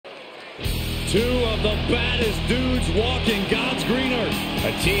Two of the baddest dudes walking God's green earth.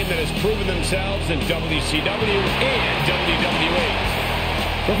 A team that has proven themselves in WCW and WWE.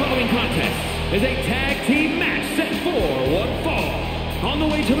 The following contest is a tag team match set for one fall. On the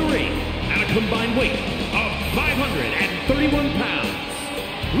way to the ring, at a combined weight of 531 pounds,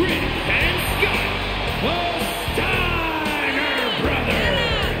 Rick and Scott, the Steiner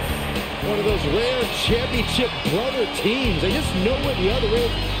Brothers. One of those rare championship brother teams. They just know where the other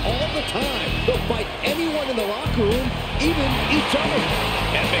is all the time. They'll fight anyone in the locker room, even each other.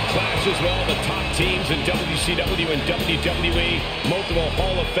 Epic clashes with all the top teams in WCW and WWE. Multiple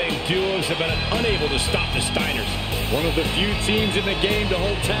Hall of Fame duos have been unable to stop the Steiners. One of the few teams in the game to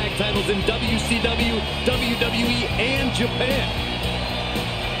hold tag titles in WCW, WWE, and Japan.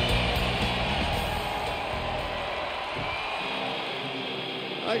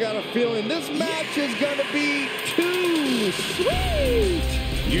 I got a feeling this match is going to be too sweet.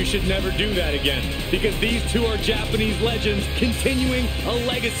 You should never do that again, because these two are Japanese legends continuing a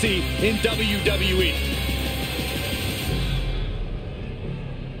legacy in WWE.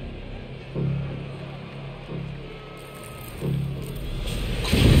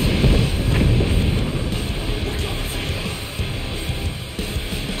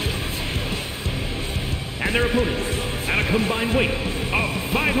 And their opponents, at a combined weight of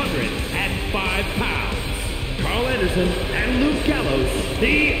 505 pounds, Carl Anderson and Luke Gallows,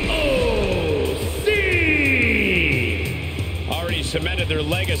 the OC! Already cemented their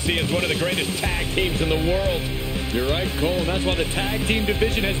legacy as one of the greatest tag teams in the world. You're right, Cole, and that's why the tag team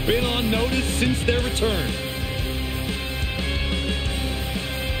division has been on notice since their return.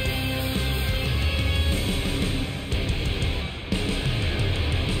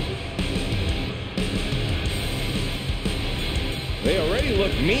 They already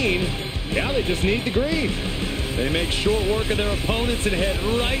look mean. Now they just need the green. They make short work of their opponents and head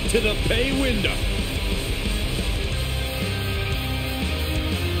right to the pay window.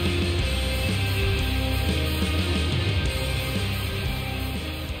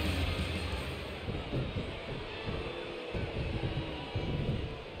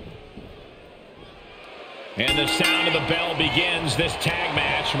 And the sound of the bell begins this tag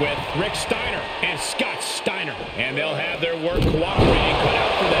match with Rick Steiner and Scott Steiner. And they'll have their work cooperating cut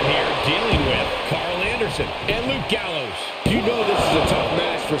out for them here, dealing with Carl Anderson and Luke Gallows. You know this is a tough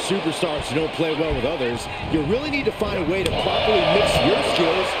match for superstars who don't play well with others. You really need to find a way to properly mix your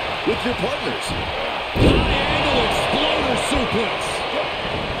skills with your partners. High-angle exploder suplex.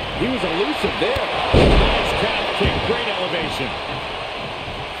 He was elusive there. Nice calf kick, great elevation.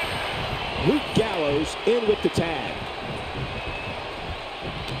 Luke Gallows in with the tag.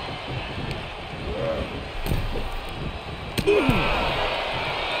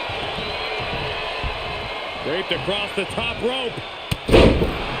 Draped across the top rope.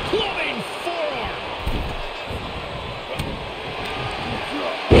 Clubbing forearm.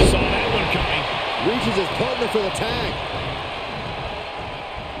 Saw that one coming. Reaches his partner for the tag.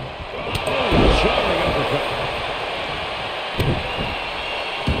 Oh, jarring uppercut.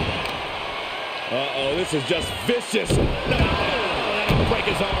 Uh-oh, this is just vicious. No, that'll break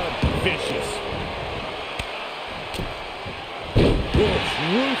his arm. Vicious.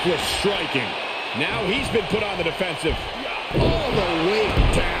 Ruthless striking. Now he's been put on the defensive. All the way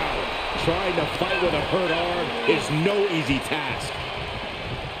down. Trying to fight with a hurt arm is no easy task.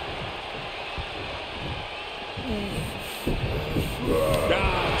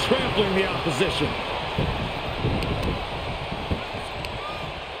 Trampling the opposition.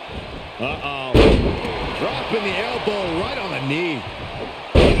 Uh-oh. Dropping the elbow right on the knee.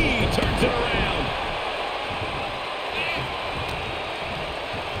 He turns it around.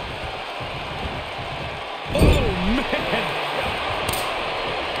 Oh, man.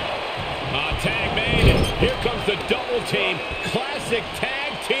 Tag made, and here comes the double team. Classic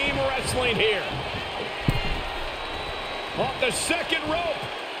tag team wrestling here. Off the second rope.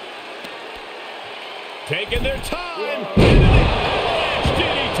 Taking their time. And an avalanche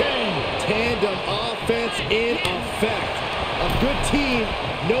DDT. Tandem offense in effect. A good team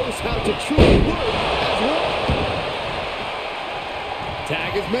knows how to truly work as one.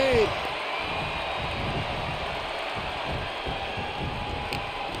 Tag is made.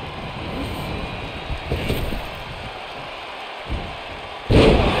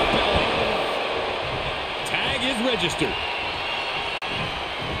 Tag is registered.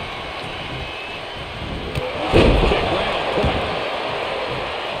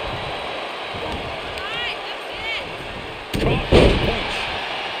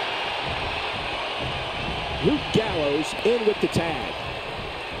 Luke Gallows in with the tag.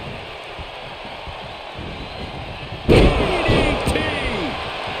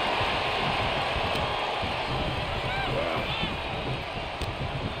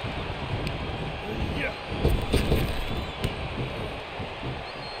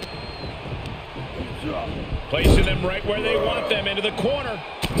 them right where they want them, into the corner.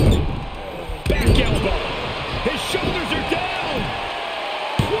 Back elbow. His shoulders are down.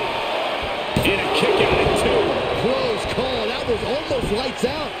 And a kick out at 2. Close call. That was almost lights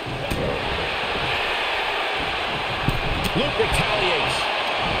out. Luke retaliates.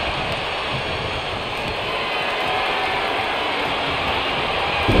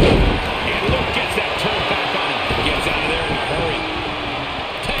 And Luke gets that turn back on him. Gets out of there in a hurry.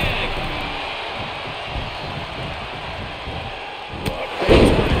 Tag.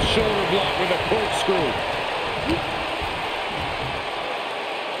 Shoulder block with a corkscrew.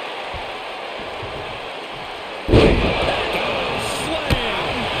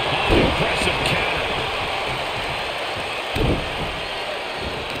 Slam. Impressive counter.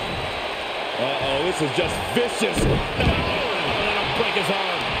 Uh-oh, this is just vicious. That'll break his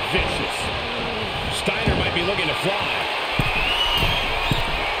arm. Vicious. Steiner might be looking to fly.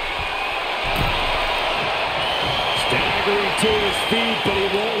 Staggering to his feet, but he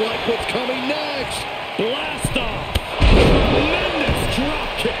won't like what's coming next. Blast off. Tremendous drop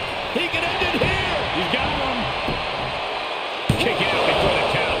kick. He can end it here. He's got him. Kick out before the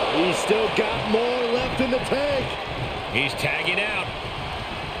count. He's still got more left in the tank. He's tagging out.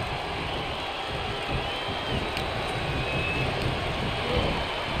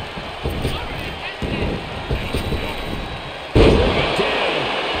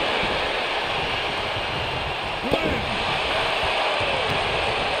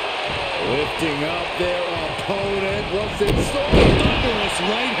 Lifting up their opponent. What's in store? Thunderous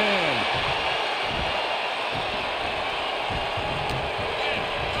right hand.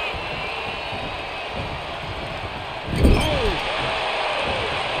 Oh!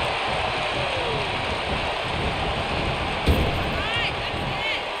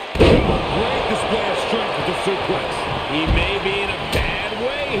 Great display of strength with the suplex. He may be in a bad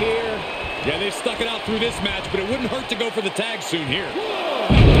way here. Yeah, they stuck it out through this match, but it wouldn't hurt to go for the tag soon here.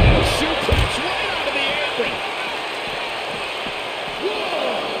 Suplex right onto the apron.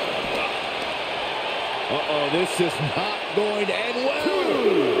 Uh-oh, this is not going to end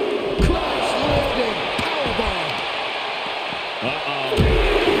well. Cross landing powerbomb. Uh-oh.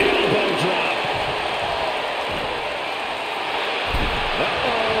 Elbow drop.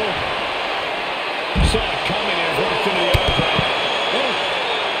 Uh-oh. Saw it coming and rushed into the arm drag.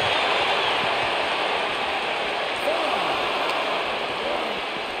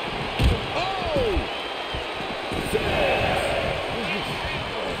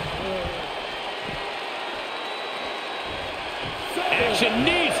 Action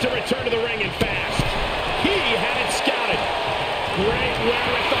needs to return to the ring and fast. He had it scouted. Great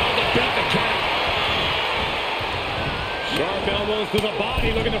wherewithal to beat the count. Sharp elbows to the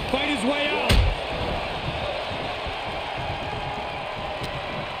body, looking to fight his way out.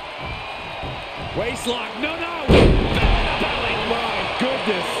 Waistlock, no. Belly. My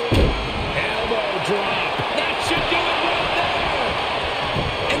goodness. Elbow drop. That should do it right there.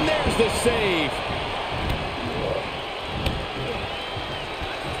 And there's the save.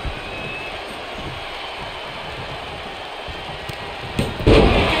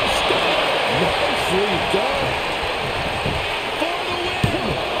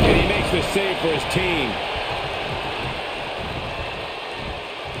 The save for his team.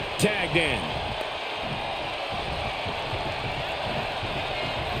 Tagged in.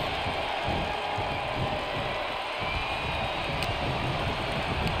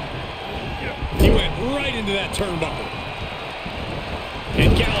 He went right into that turnbuckle.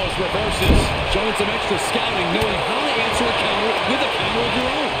 And Gallows reverses. Showing some extra scouting, knowing how to answer a counter with a counter of your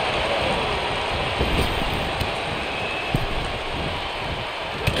own.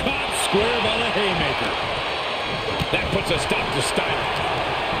 Square by the haymaker. That puts a stop to Steiner.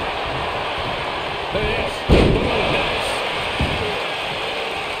 There it is. Nice.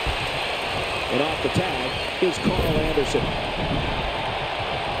 And off the tag is Carl Anderson.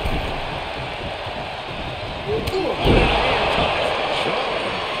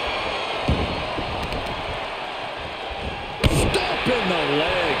 Stop in the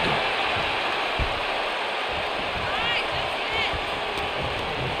leg.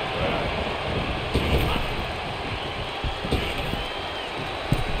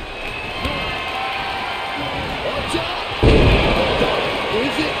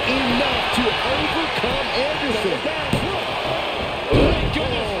 Is it enough to overcome Anderson? Thank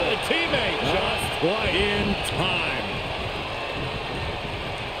goodness for the teammate. Just quite in time.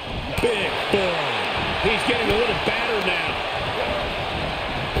 Big forearm. He's getting a little battered now.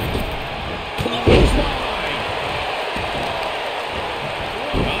 Clothesline.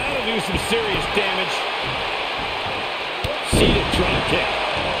 That'll do some serious damage. Seated drop kick.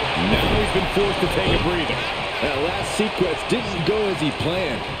 Now he's been forced to take a breather. That last sequence didn't go as he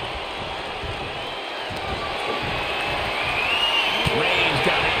planned. Reigns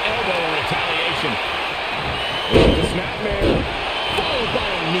got an elbow in retaliation. The snapmare, followed by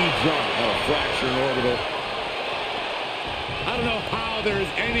a knee drop. Oh, fracture in orbital. I don't know how there is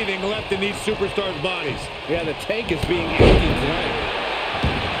anything left in these superstars' bodies. Yeah, the tank is being emptied tonight.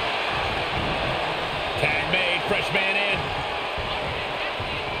 Tag made, fresh man in.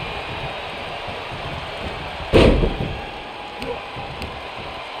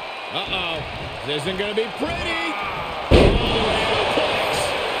 Uh-oh. This isn't going to be pretty.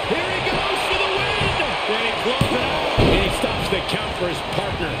 Here he goes for the win. Can he close it out? And he stops the count for his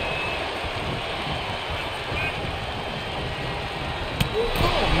partner.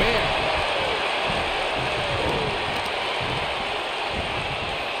 Oh, man.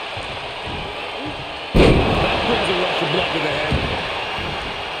 That brings a rush of blood to the head.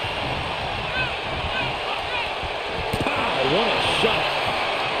 Pow, what a shot.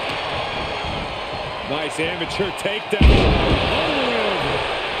 Nice amateur takedown. Oh,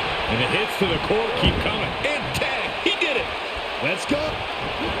 and the hits to the core keep coming. And tag. He did it. Let's go.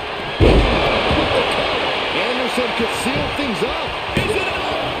 Anderson could seal things up. Is it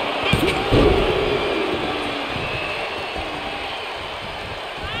enough?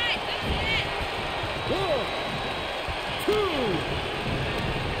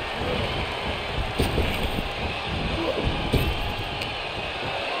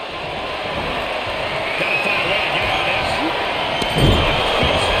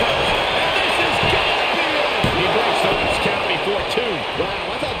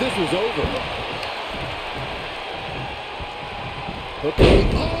 Was over. Okay,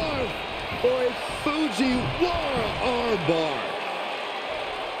 arm for a Fujiwara arm bar.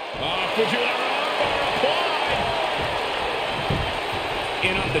 Fujiwara arm bar applied.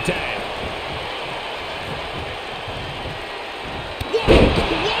 In off the tag. What a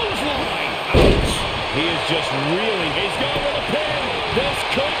clothesline! Ouch! He is just reeling. He's going with a pin. This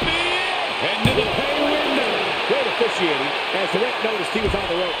could be it. And to the pay window. Great officiating as the ref noticed he was on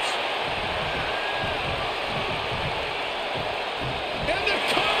the ropes. And the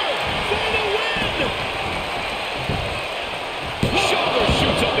cover for the win! Shoulder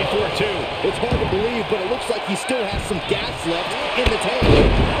shoots up before two. It's hard to believe, but it looks like he still has some gas left in the tank. Oh,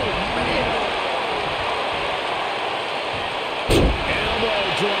 man. Elbow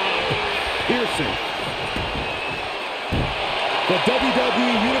drop. Piercing. The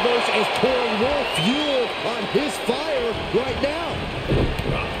WWE Universe is pouring more fuel on his fire right now.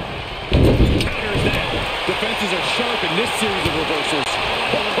 Counters that. Defenses are sharp in this series of reversals.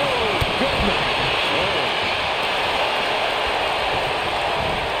 Oh, good night.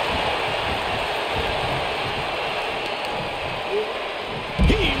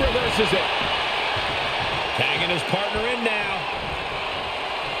 He reverses it. Tagging his partner in now.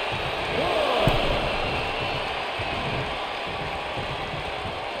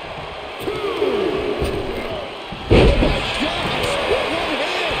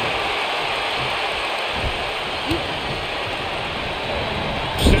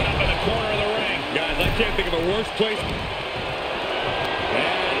 I can't think of a worse place. And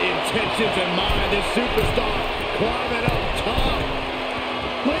intentions in mind, this superstar climbing up top.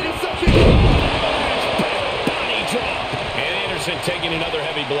 Ladies and gentlemen, Body drop. And Anderson taking another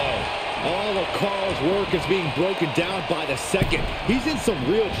heavy blow. All of Carl's work is being broken down by the second. He's in some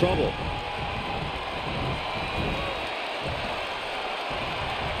real trouble.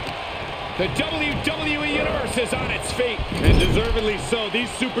 the WWE Universe is on its feet. And deservedly so. These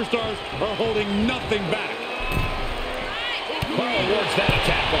superstars are holding nothing back. Carl wards that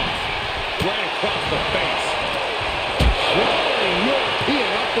attack off. Right across the face. Rolling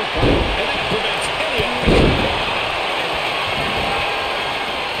European uppercut. And that prevents any offense.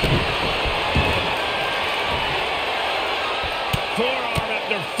 Forearm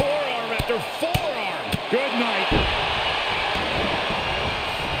after forearm after forearm. Good night.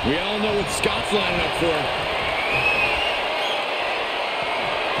 We all know what Scott's lining up for.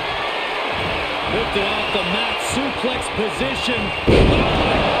 Lifted off the mat, suplex position. Oh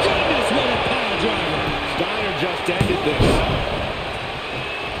my goodness, what a pile driver. Steiner just ended this.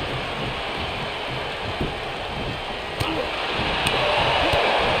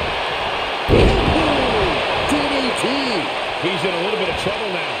 DDT. He's in a little bit of trouble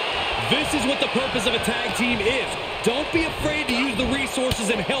now. This is what the purpose of a tag team is. Don't be afraid to use the resources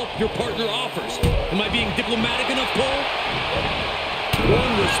and help your partner offers. Am I being diplomatic enough, Cole?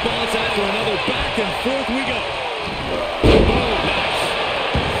 One response after another. Back and forth we go. Oh, nice.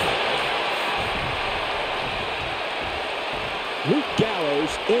 Luke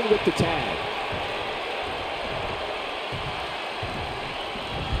Gallows in with the tag.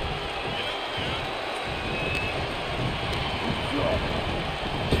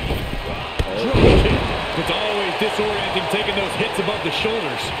 disorienting taking those hits above the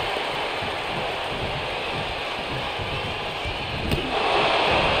shoulders.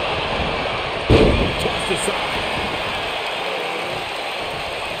 Tossed aside.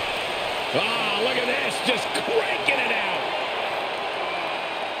 Ah, look at this, just cranking it out.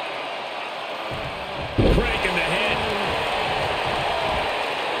 Cranking the head.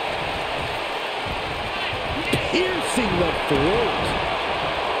 Piercing the throat.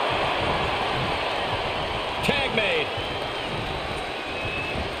 Tag made.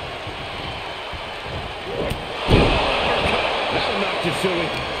 That'll knock you silly.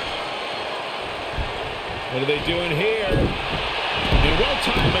 What are they doing here? And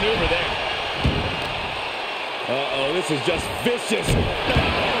well-timed maneuver there. Uh-oh, this is just vicious. Oh,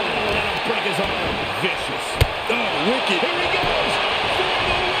 that'll break his arm. Vicious. Oh, wicked. Here he goes for the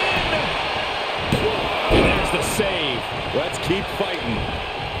win. And there's the save. Let's keep fighting.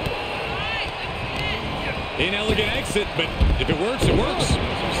 Inelegant exit, but if it works, it works.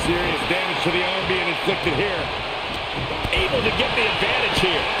 Some serious damage to the arm being inflicted here. Able to get the advantage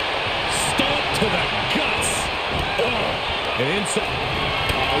here. Stomp to the guts. Oh, and inside.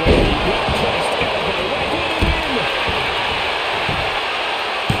 Well-placed elbow right for the win.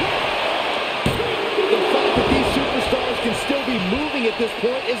 The fact that these superstars can still be moving at this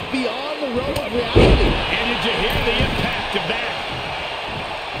point is beyond the realm of reality. And did you hear the impact of that?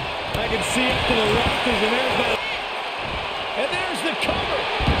 I can see up to the rafters, and there's the... And there's the cover.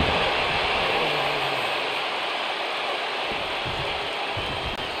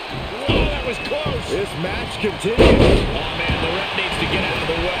 Oh, that was close. This match continues. Oh, man, the ref needs to get out of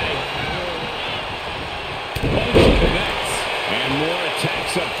the way. Punch connects. And more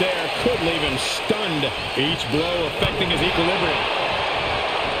attacks up there could leave him stunned. Each blow affecting his equilibrium.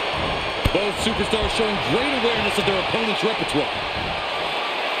 Both superstars showing great awareness of their opponent's repertoire.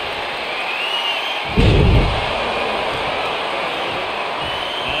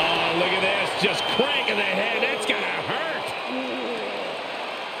 Oh, look at this. Just cranking the head. That's going to hurt.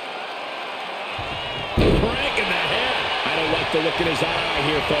 Cranking the head. I don't like the look in his eye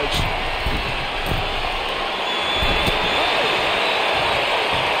here, folks.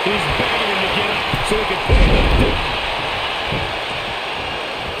 He's begging him to get up so he can put him down.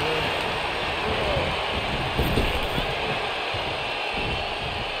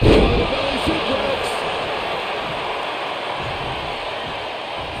 Belly suplex.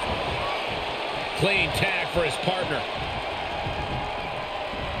 Clean tag for his partner.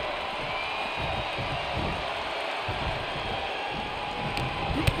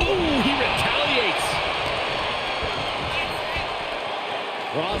 Ooh, he retaliates.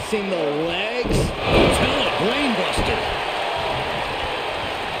 Crossing the legs. Brainbuster.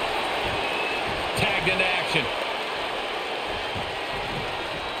 Tagged into action.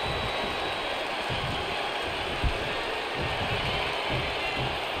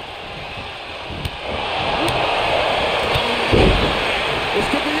 This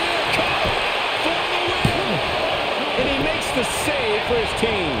could be it. For the win. And he makes the save for his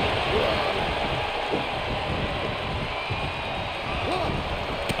team.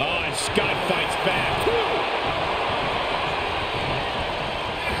 Oh, and Scott fights back.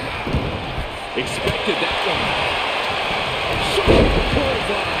 Expected that one.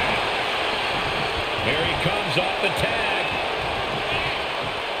 Here he comes off the tag.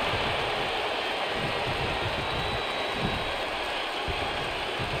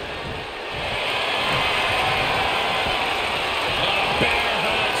 Bear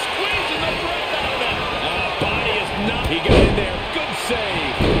hug, squeezing the breath out of him. Body is not. He got in there. Good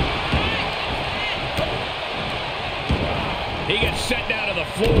save. He gets set down to the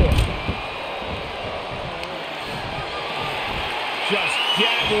floor. Just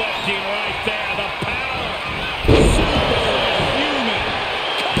deadlifting right there. The power. Superhuman.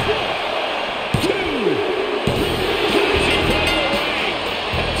 Two. Has he put him away?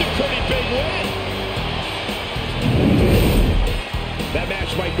 That's a pretty big win. That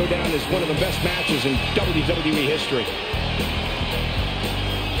match might go down as one of the best matches in WWE history.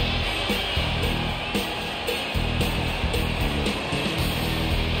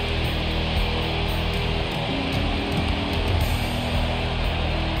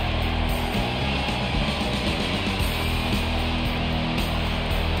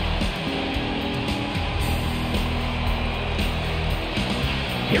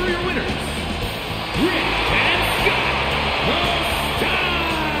 Here are your winners, Rick and Scott, the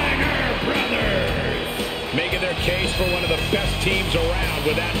Steiner Brothers. Making their case for one of the best teams around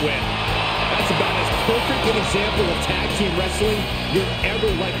with that win. That's about as perfect an example of tag team wrestling you're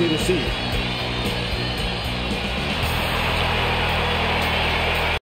ever likely to see.